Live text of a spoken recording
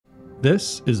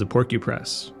This is the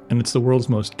Porcupress, and it's the world's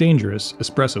most dangerous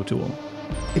espresso tool.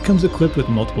 It comes equipped with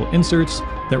multiple inserts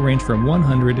that range from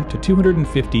 100 to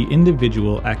 250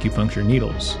 individual acupuncture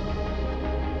needles.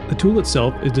 The tool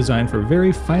itself is designed for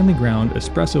very finely ground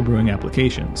espresso brewing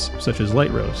applications, such as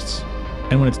light roasts.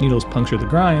 And when its needles puncture the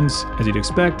grinds, as you'd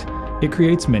expect, it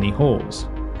creates many holes.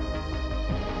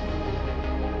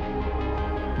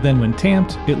 Then when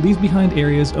tamped, it leaves behind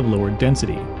areas of lower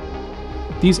density.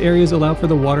 These areas allow for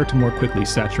the water to more quickly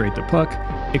saturate the puck,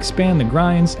 expand the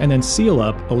grinds, and then seal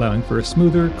up, allowing for a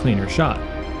smoother, cleaner shot,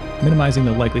 minimizing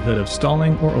the likelihood of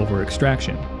stalling or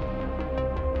over-extraction.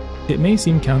 It may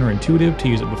seem counterintuitive to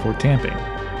use it before tamping,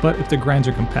 but if the grinds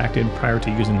are compacted prior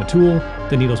to using the tool,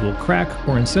 the needles will crack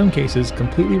or in some cases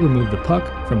completely remove the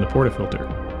puck from the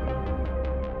portafilter.